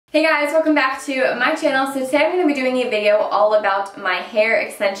Hey guys, welcome back to my channel. So today I'm going to be doing a video all about my hair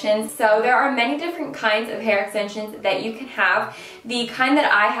extensions. So there are many different kinds of hair extensions that you can have. The kind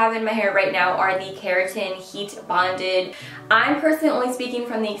that I have in my hair right now are the Keratin heat bonded. I'm personally only speaking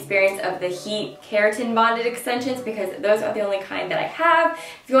from the experience of the heat Keratin bonded extensions because those are the only kind that I have.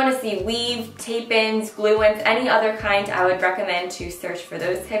 If you want to see weave, tape-ins, glue-ins, any other kind, I would recommend to search for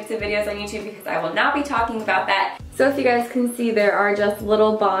those types of videos on YouTube because I will not be talking about that. So if you guys can see, there are just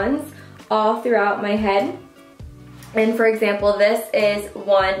little bonds all throughout my head. And for example, this is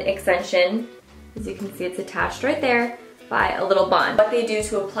one extension. As you can see, it's attached right there by a little bond. What they do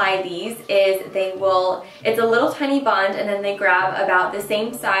to apply these is it's a little tiny bond and then they grab about the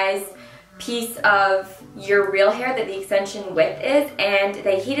same size piece of your real hair that the extension width is, and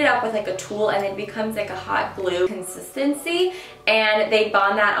they heat it up with like a tool and it becomes like a hot glue consistency, and they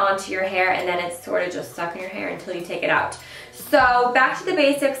bond that onto your hair and then it's sort of just stuck in your hair until you take it out. So back to the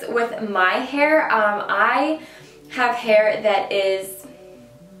basics with my hair. I have hair that is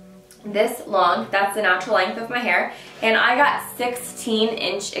this long. That's the natural length of my hair, and I got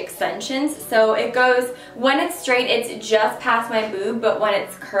 16-inch extensions. So it goes, when it's straight it's just past my boob, but when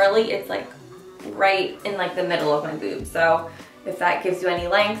it's curly it's like right in like the middle of my boob. So if that gives you any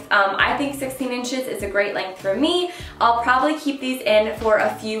length, I think 16 inches is a great length for me. I'll probably keep these in for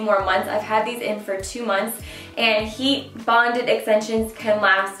a few more months. I've had these in for 2 months, and heat bonded extensions can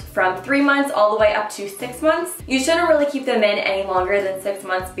last from 3 months all the way up to 6 months. You shouldn't really keep them in any longer than 6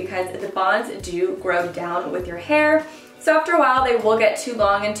 months because the bonds do grow down with your hair. So after a while they will get too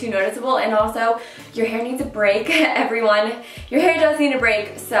long and too noticeable, and also your hair needs a break. Everyone, your hair does need a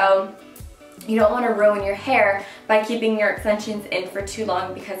break, so you don't want to ruin your hair by keeping your extensions in for too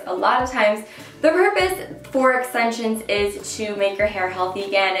long, because a lot of times the purpose for extensions is to make your hair healthy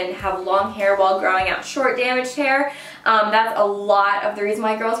again and have long hair while growing out short damaged hair. That's a lot of the reason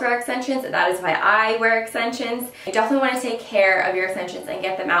why girls wear extensions. That is why I wear extensions. You definitely want to take care of your extensions and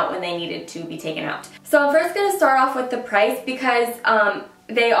get them out when they needed to be taken out. So I'm first going to start off with the price because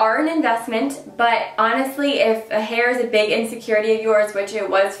they are an investment, but honestly, if a hair is a big insecurity of yours, which it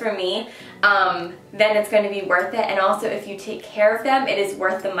was for me, then it's going to be worth it. And also, if you take care of them, it is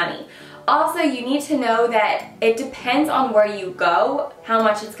worth the money. Also, you need to know that it depends on where you go, how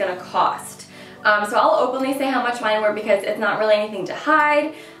much it's going to cost. So I'll openly say how much mine were because it's not really anything to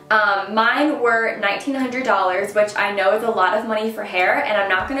hide. Mine were $1,900, which I know is a lot of money for hair, and I'm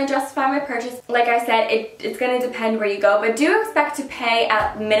not going to justify my purchase. Like I said, it's going to depend where you go, but do expect to pay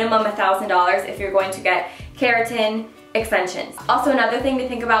at minimum $1,000 if you're going to get keratin extensions. Also, another thing to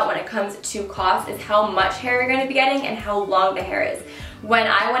think about when it comes to cost is how much hair you're going to be getting and how long the hair is. When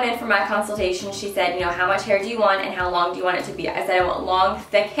I went in for my consultation, she said, you know, how much hair do you want and how long do you want it to be? I said I want long,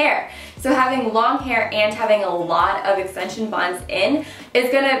 thick hair. So having long hair and having a lot of extension bonds in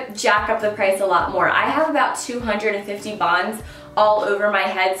is gonna jack up the price a lot more. I have about 250 bonds all over my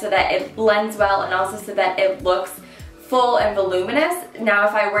head so that it blends well and also so that it looks full and voluminous. Now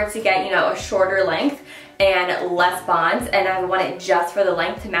if I were to get, you know, a shorter length and less bonds, and I want it just for the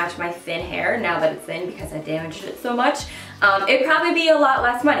length to match my thin hair now that it's thin because I damaged it so much, it'd probably be a lot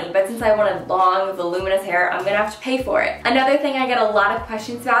less money, but since I wanted long, voluminous hair, I'm gonna have to pay for it. Another thing I get a lot of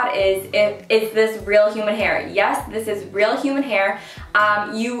questions about is this real human hair? Yes, this is real human hair.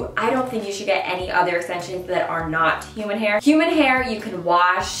 I don't think you should get any other extensions that are not human hair. Human hair you can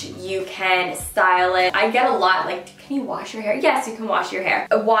wash, you can style it. I get a lot like, can you wash your hair? Yes, you can wash your hair.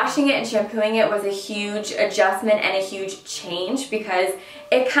 Washing it and shampooing it was a huge adjustment and a huge change because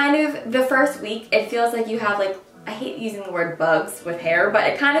it kind of, the first week, it feels like you have like, I hate using the word bugs with hair, but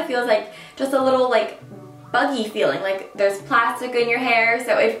it kind of feels like just a little like buggy feeling, like there's plastic in your hair,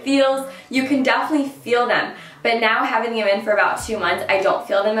 so it feels, you can definitely feel them. But now having them in for about 2 months, I don't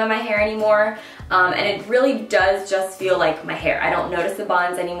feel them in my hair anymore, and it really does just feel like my hair. I don't notice the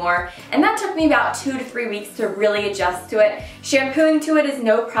bonds anymore, and that took me about 2 to 3 weeks to really adjust to it. Shampooing to it is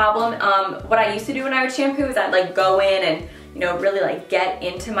no problem. What I used to do when I would shampoo is I'd like go in and, you know, really like get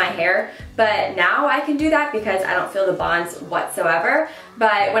into my hair, but now I can do that because I don't feel the bonds whatsoever.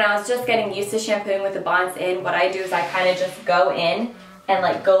 But when I was just getting used to shampooing with the bonds in, what I do is I kind of just go in and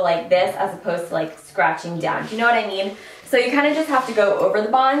like go like this as opposed to like scratching down. Do you know what I mean? So you kind of just have to go over the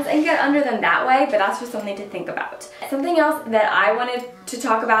bonds and get under them that way, but that's just something to think about. Something else that I wanted to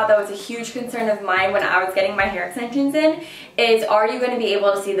talk about that was a huge concern of mine when I was getting my hair extensions in is, are you going to be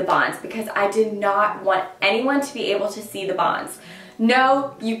able to see the bonds? Because I did not want anyone to be able to see the bonds.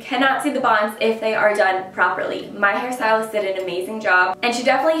 No, you cannot see the bonds if they are done properly. My hairstylist did an amazing job, and she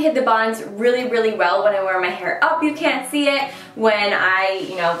definitely hid the bonds really, really well. When I wear my hair up, you can't see it. When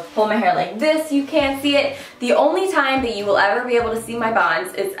I, pull my hair like this, you can't see it. The only time that you will ever be able to see my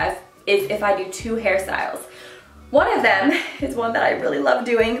bonds is if I do 2 hairstyles. One of them is one that I really love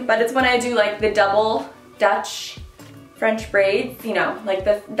doing, but it's when I do like the double Dutch French braids, like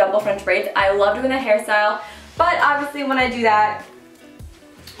the double French braids. I love doing that hairstyle, but obviously when I do that,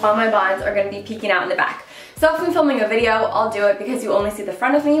 all my bonds are going to be peeking out in the back. So if I'm filming a video, I'll do it because you only see the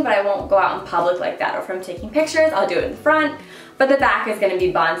front of me, but I won't go out in public like that. Or if I'm taking pictures, I'll do it in the front, but the back is going to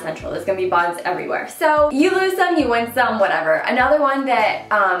be bond central. There's going to be bonds everywhere. So you lose some, you win some, whatever. Another one that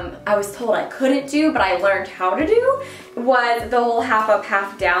I was told I couldn't do, but I learned how to do, was the whole half up,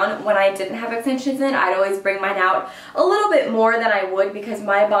 half down. When I didn't have extensions in, I'd always bring mine out a little bit more than I would because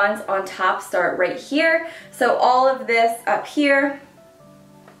my bonds on top start right here. So all of this up here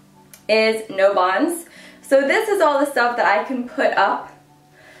is no bonds. So this is all the stuff that I can put up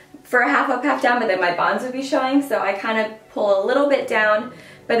for a half up, half down, but then my bonds would be showing. So I kind of pull a little bit down,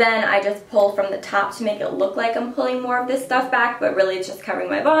 but then I just pull from the top to make it look like I'm pulling more of this stuff back, but really it's just covering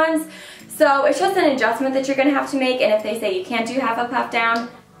my bonds. So it's just an adjustment that you're gonna have to make, and if they say you can't do half up, half down,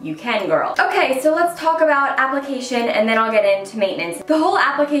 you can, girl. Okay, so let's talk about application and then I'll get into maintenance. The whole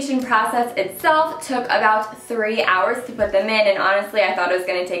application process itself took about 3 hours to put them in, and honestly I thought it was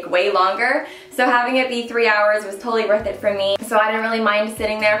gonna take way longer. So having it be 3 hours was totally worth it for me. So I didn't really mind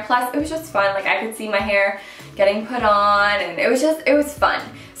sitting there. Plus it was just fun. Like I could see my hair getting put on, and it was fun.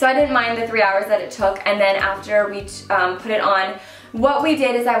 So I didn't mind the 3 hours that it took. And then after we put it on, what we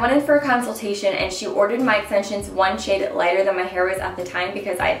did is I went in for a consultation, and she ordered my extensions 1 shade lighter than my hair was at the time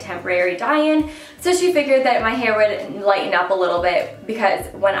because I had temporary dye-in. So she figured that my hair would lighten up a little bit, because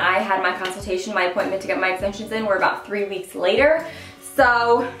when I had my consultation, my appointment to get my extensions in were about 3 weeks later.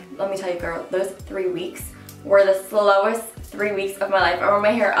 So let me tell you, girl, those 3 weeks were the slowest 3 weeks of my life. I wore my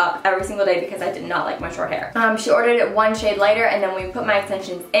hair up every single day because I did not like my short hair. She ordered it 1 shade lighter, and then we put my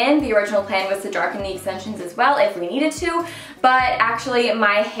extensions in. The original plan was to darken the extensions as well if we needed to, but actually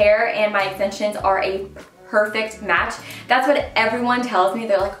my hair and my extensions are a perfect match. That's what everyone tells me.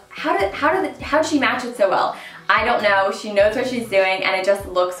 They're like, how'd she match it so well? I don't know. She knows what she's doing, and it just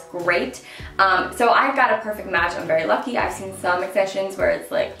looks great. So I've got a perfect match. I'm very lucky. I've seen some extensions where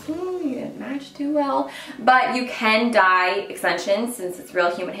it's like, you didn't match too well. But you can dye extensions since it's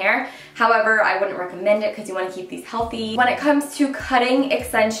real human hair. However, I wouldn't recommend it because you want to keep these healthy. When it comes to cutting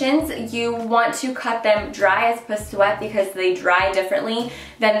extensions, you want to cut them dry as opposed to wet because they dry differently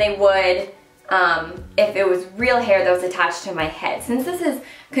than they would if it was real hair that was attached to my head. Since this is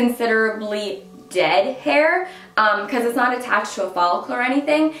considerably dead hair, because it's not attached to a follicle or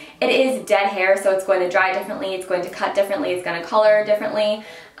anything, it is dead hair, so it's going to dry differently, it's going to cut differently, it's going to color differently,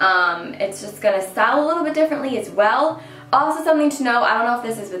 it's just going to style a little bit differently as well. Also, something to know, I don't know if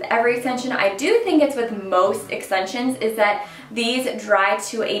this is with every extension, I do think it's with most extensions, is that these dry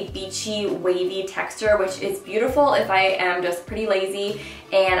to a beachy, wavy texture, which is beautiful. If I am just pretty lazy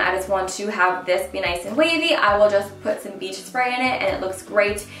and I just want to have this be nice and wavy, I will just put some beach spray in it and it looks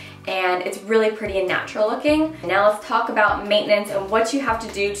great. And it's really pretty and natural looking. Now let's talk about maintenance and what you have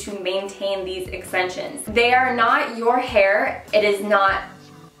to do to maintain these extensions. They are not your hair. It is not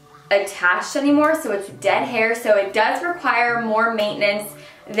attached anymore, so it's dead hair, so it does require more maintenance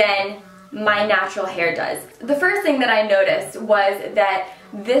than my natural hair does. The first thing that I noticed was that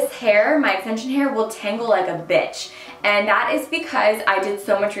this hair, my extension hair, will tangle like a bitch. And that is because I did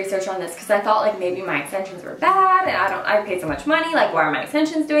so much research on this, because I thought like maybe my extensions were bad and I paid so much money, like why are my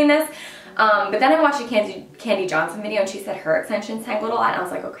extensions doing this? But then I watched a Candy Johnson video and she said her extensions tangled a lot, and I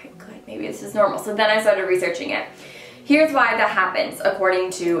was like, okay, good, maybe this is normal. So then I started researching it. Here's why that happens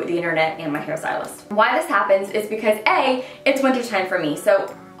according to the internet and my hairstylist. Why this happens is because A, it's wintertime for me,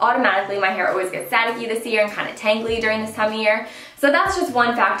 so automatically my hair always gets staticky this year and kind of tangly during this time of year. So that's just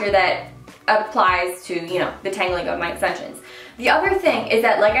one factor that applies to, the tangling of my extensions. The other thing is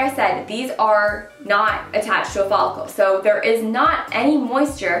that, like I said, these are not attached to a follicle. So there is not any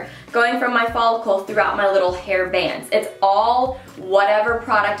moisture going from my follicle throughout my little hair bands. It's all whatever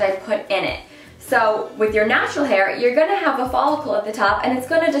product I put in it. So with your natural hair, you're gonna have a follicle at the top and it's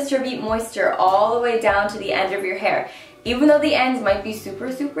gonna distribute moisture all the way down to the end of your hair. Even though the ends might be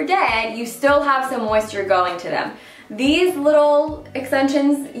super, super dead, you still have some moisture going to them. These little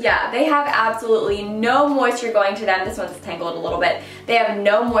extensions, yeah, they have absolutely no moisture going to them. This one's tangled a little bit. They have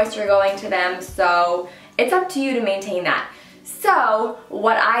no moisture going to them, so it's up to you to maintain that. So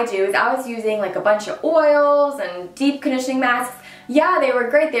what I do is I was using like a bunch of oils and deep conditioning masks, yeah, they were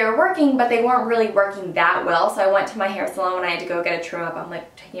great, they were working, but they weren't really working that well. So I went to my hair salon when I had to go get a trim up. I'm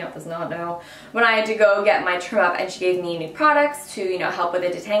like taking out this knot now. When I had to go get my trim up, and she gave me new products to, you know, help with the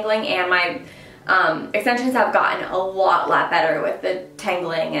detangling, and my extensions have gotten a lot better with the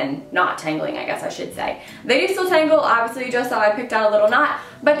tangling and not tangling, I guess I should say. They do still tangle, obviously you just saw I picked out a little knot,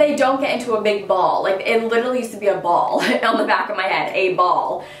 but they don't get into a big ball. Like, it literally used to be a ball on the back of my head, a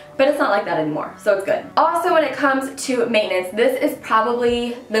ball. But it's not like that anymore, so it's good. Also, when it comes to maintenance, this is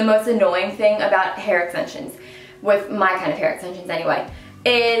probably the most annoying thing about hair extensions, with my kind of hair extensions anyway,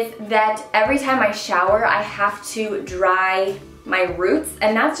 is that every time I shower, I have to dry my roots,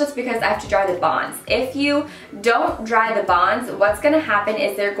 and that's just because I have to dry the bonds. If you don't dry the bonds, what's going to happen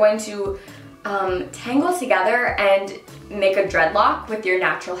is they're going to tangle together and make a dreadlock with your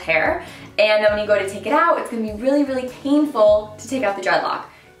natural hair, and then when you go to take it out, it's going to be really painful to take out the dreadlock.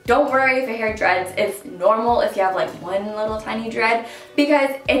 Don't worry if your hair dreads. It's normal if you have like one little tiny dread, because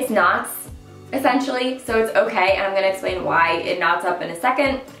it's knots essentially, so it's okay, and I'm going to explain why it knots up in a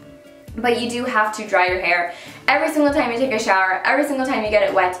second. But you do have to dry your hair every single time you take a shower, every single time you get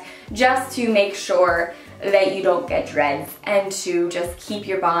it wet, just to make sure that you don't get dreads and to just keep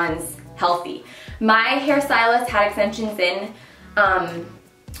your bonds healthy. My hairstylist had extensions in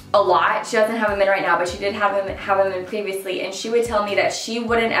a lot. She doesn't have them in right now, but she did have them in previously, and she would tell me that she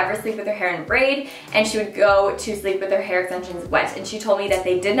wouldn't ever sleep with her hair in a braid, and she would go to sleep with her hair extensions wet, and she told me that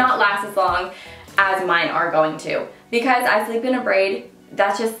they did not last as long as mine are going to. Because I sleep in a braid,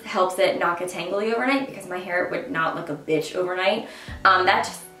 that just helps it not get tangly overnight, because my hair would not look a bitch overnight. That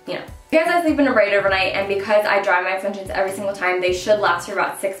just, you know. Because I sleep in a braid overnight, and because I dry my extensions every single time, they should last for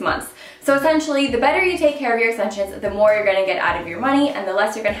about 6 months. So essentially, the better you take care of your extensions, the more you're gonna get out of your money, and the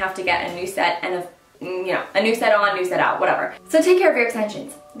less you're gonna have to get a new set and a new set on, new set out, whatever. So take care of your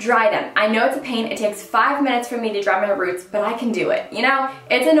extensions. Dry them. I know it's a pain. It takes 5 minutes for me to dry my roots, but I can do it. You know,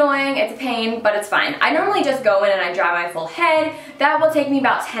 it's annoying, it's a pain, but it's fine. I normally just go in and I dry my full head. That will take me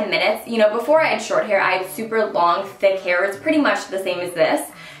about 10 minutes. You know, before I had short hair, I had super long, thick hair. It's pretty much the same as this.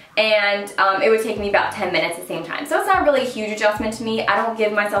 And it would take me about 10 minutes at the same time. So it's not really a huge adjustment to me. I don't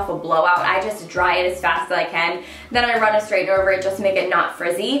give myself a blowout. I just dry it as fast as I can. Then I run a straightener over it just to make it not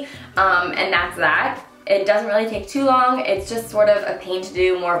frizzy. And that's that. It doesn't really take too long. It's just sort of a pain to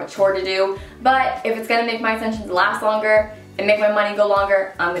do, more of a chore to do. But if it's gonna make my extensions last longer and make my money go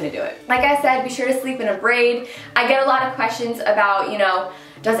longer, I'm gonna do it. Like I said, be sure to sleep in a braid. I get a lot of questions about, you know,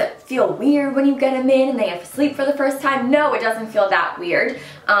 does it feel weird when you get them in and they have to sleep for the first time? No, it doesn't feel that weird.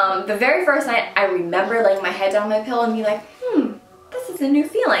 The very first night, I remember laying my head down on my pillow and being like, this is a new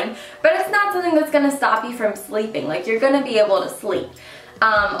feeling. But it's not something that's gonna stop you from sleeping. Like, you're gonna be able to sleep.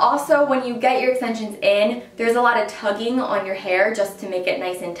 Also, when you get your extensions in, there's a lot of tugging on your hair just to make it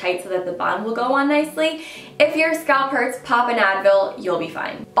nice and tight so that the bond will go on nicely. If your scalp hurts, pop an Advil, you'll be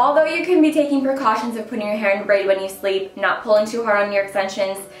fine. Although you can be taking precautions of putting your hair in a braid when you sleep, not pulling too hard on your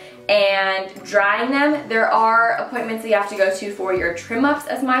extensions, and drying them, there are appointments that you have to go to for your trim-ups,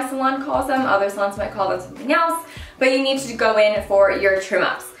 as my salon calls them. Other salons might call them something else, but you need to go in for your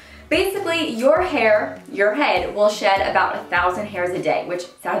trim-ups. Basically, your hair, your head, will shed about 1,000 hairs a day, which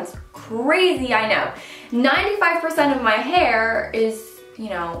sounds crazy, I know. 95% of my hair is, you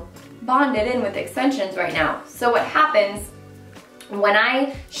know, bonded in with extensions right now. So what happens when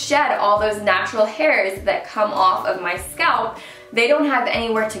I shed all those natural hairs that come off of my scalp, they don't have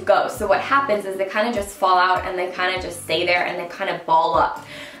anywhere to go. So what happens is they kind of just fall out and they kind of just stay there and they kind of ball up.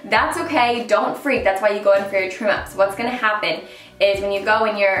 That's okay, don't freak, that's why you go in for your trim-ups. What's gonna happen is when you go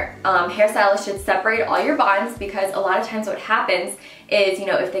in, your hairstylist should separate all your bonds, because a lot of times what happens is, you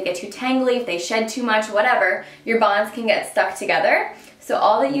know, if they get too tangly, if they shed too much, whatever, your bonds can get stuck together. So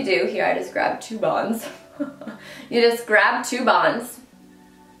all that you do, here I just grabbed 2 bonds. You just grab 2 bonds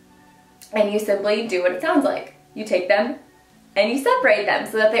and you simply do what it sounds like. You take them and you separate them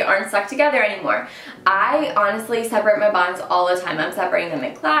so that they aren't stuck together anymore. I honestly separate my bonds all the time. I'm separating them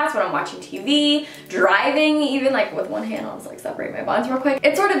in class, when I'm watching TV, driving, even like with one hand I'll just like separate my bonds real quick.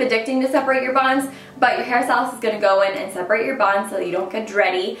 It's sort of addicting to separate your bonds, but your hairstylist is gonna go in and separate your bonds so that you don't get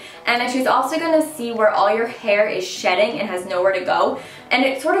dready. And then she's also gonna see where all your hair is shedding and has nowhere to go. And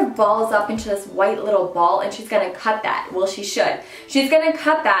it sort of balls up into this white little ball, and she's gonna cut that. Well, she should. She's gonna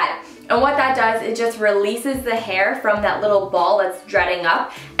cut that. And what that does, it just releases the hair from that little ball that's dreading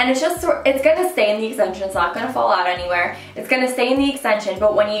up, and it's gonna stay in the extension. It's not gonna fall out anywhere. It's gonna stay in the extension,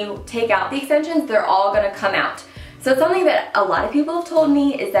 but when you take out the extensions, they're all gonna come out. So something that a lot of people have told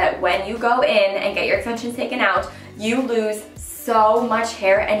me is that when you go in and get your extensions taken out, you lose so much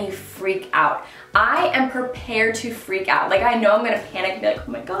hair and you freak out. I am prepared to freak out. Like, I know I'm gonna panic and be like,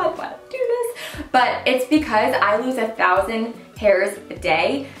 oh my God, why did I do this? But it's because I lose 1,000 hairs a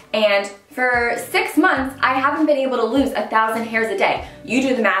day, and for 6 months, I haven't been able to lose 1,000 hairs a day. You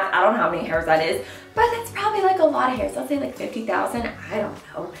do the math, I don't know how many hairs that is, but that's probably like a lot of hairs. Let's say like 50,000, I don't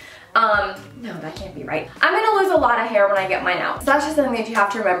know. No, that can't be right. I'm gonna lose a lot of hair when I get mine out. So that's just something that you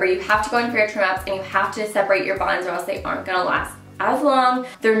have to remember. You have to go in for your trim ups and you have to separate your bonds or else they aren't gonna last as long.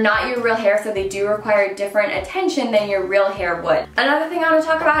 They're not your real hair, so they do require different attention than your real hair would. Another thing I want to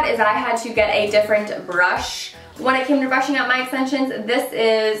talk about is I had to get a different brush when it came to brushing out my extensions. This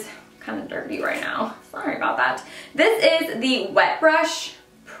is kind of dirty right now. Sorry about that. This is the Wet Brush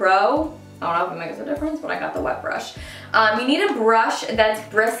Pro. I don't know if it makes a difference, but I got the wet brush. You need a brush that's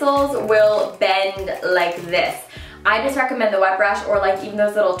bristles will bend like this. I just recommend the wet brush, or like even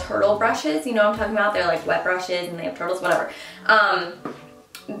those little turtle brushes, you know what I'm talking about? They're like wet brushes and they have turtles, whatever.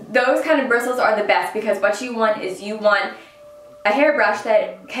 Those kind of bristles are the best, because what you want is you want a hairbrush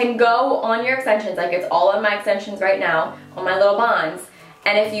that can go on your extensions, like it's all on my extensions right now, on my little bonds.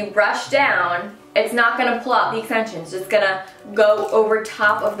 And if you brush down, it's not gonna pull out the extensions, it's gonna go over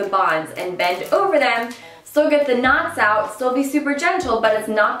top of the bonds and bend over them, still get the knots out, still be super gentle, but it's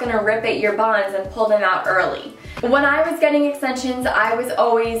not gonna rip at your bonds and pull them out early. When I was getting extensions, I was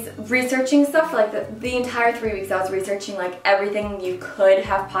always researching stuff, like the entire 3 weeks I was researching like everything you could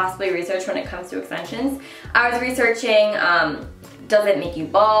have possibly researched when it comes to extensions. I was researching, does it make you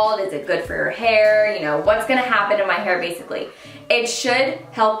bald? Is it good for your hair? You know, what's gonna happen to my hair basically? It should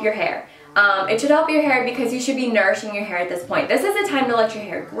help your hair. It should help your hair because you should be nourishing your hair at this point. This is the time to let your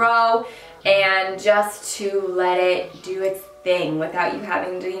hair grow and just to let it do its thing without you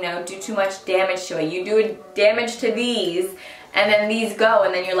having to, you know, do too much damage to it. You do damage to these and then these go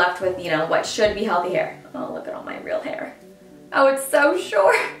and then you're left with, you know, what should be healthy hair. Oh, look at all my real hair. Oh, it's so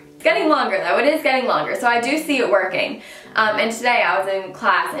short. It's getting longer though, it is getting longer, so I do see it working. And today I was in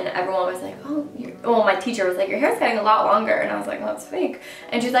class and everyone was like, oh, well, my teacher was like, your hair's getting a lot longer, and I was like, well, that's fake.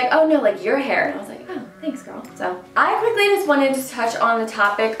 And she's like, oh no, like your hair, and I was like, oh, thanks girl. So I quickly just wanted to touch on the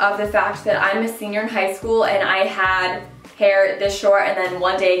topic of the fact that I'm a senior in high school and I had hair this short, and then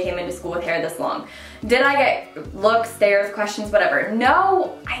one day I came into school with hair this long. Did I get looks, stares, questions, whatever?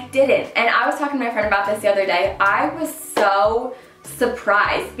 No, I didn't. And I was talking to my friend about this the other day. I was so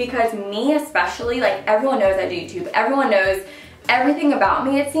surprised because me especially, like everyone knows I do YouTube, everyone knows everything about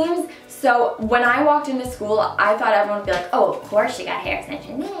me it seems, so when I walked into school I thought everyone would be like, oh of course she got hair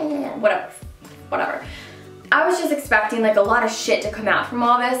extensions, whatever. I was just expecting like a lot of shit to come out from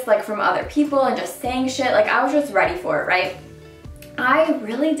all this, like from other people and just saying shit, like I was just ready for it, right? I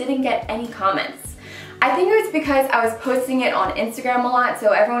really didn't get any comments. I think it was because I was posting it on Instagram a lot,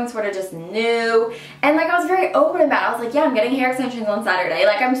 so everyone sort of just knew. And like I was very open about it. I was like, yeah, I'm getting hair extensions on Saturday.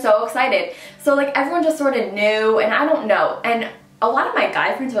 Like I'm so excited. So like everyone just sort of knew, and I don't know. And a lot of my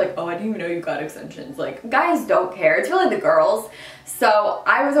guy friends are like, oh, I didn't even know you got extensions. Like guys don't care. It's really the girls. So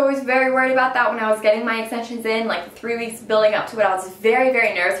I was always very worried about that when I was getting my extensions in, like the 3 weeks building up to it. I was very,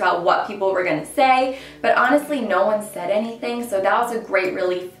 very nervous about what people were gonna say. But honestly, no one said anything. So that was a great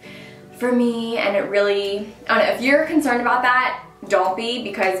relief for me, and it really, I don't know, if you're concerned about that, don't be,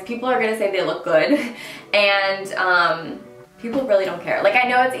 because people are gonna say they look good, and people really don't care. Like I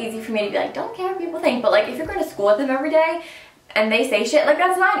know it's easy for me to be like, don't care what people think, but like if you're going to school with them every day and they say shit, like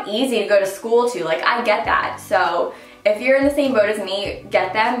that's not easy to go to school to, like I get that. So if you're in the same boat as me,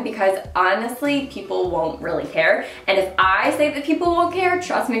 get them, because honestly, people won't really care. And if I say that people won't care,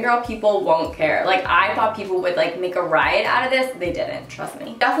 trust me girl, people won't care. Like I thought people would like make a riot out of this, they didn't, trust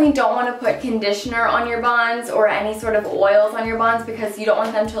me. Definitely don't want to put conditioner on your bonds or any sort of oils on your bonds because you don't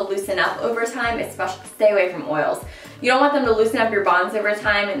want them to loosen up over time, especially stay away from oils. You don't want them to loosen up your bonds over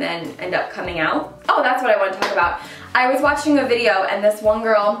time and then end up coming out. Oh, that's what I want to talk about. I was watching a video and this one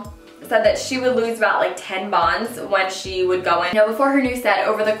girl said that she would lose about like 10 bonds when she would go in. You know, before her new set,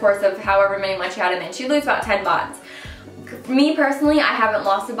 over the course of however many months she had them in, she'd lose about 10 bonds. Me personally, I haven't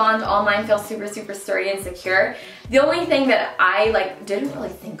lost a bond. All mine feel super, super sturdy and secure. The only thing that I like didn't really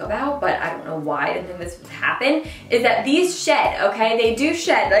think about, but I don't know why I didn't think this would happen, is that these shed, okay? They do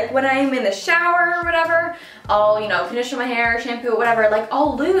shed. Like when I'm in the shower or whatever, I'll, you know, condition my hair, shampoo, whatever, like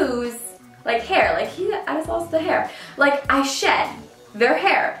I'll lose like hair. Like I just lost the hair. Like I shed their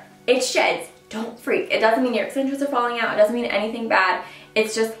hair. It sheds. Don't freak. It doesn't mean your extensions are falling out. It doesn't mean anything bad.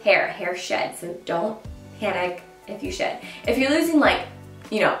 It's just hair. Hair sheds. So don't panic if you shed. If you're losing like,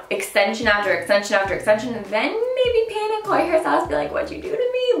 you know, extension after extension after extension, then maybe panic, call your hairstylist, be like, what'd you do to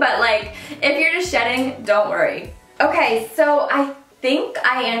me? But like, if you're just shedding, don't worry. Okay, so I think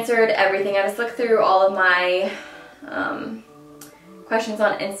I answered everything. I just looked through all of my questions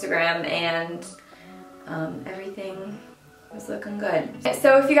on Instagram, and everything was looking good.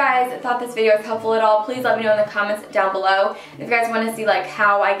 So if you guys thought this video was helpful at all, please let me know in the comments down below. If you guys want to see like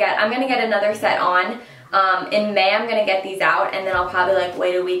how I'm going to get another set on. In May I'm going to get these out, and then I'll probably like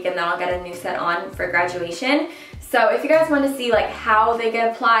wait a week and then I'll get a new set on for graduation. So if you guys want to see like how they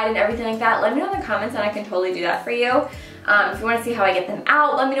get applied and everything like that, let me know in the comments and I can totally do that for you. If you want to see how I get them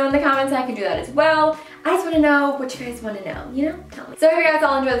out, let me know in the comments and I can do that as well. I just want to know what you guys want to know, you know? Tell me. So if you guys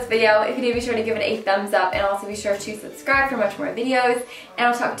all enjoyed this video, if you did, be sure to give it a thumbs up and also be sure to subscribe for much more videos, and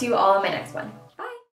I'll talk to you all in my next one.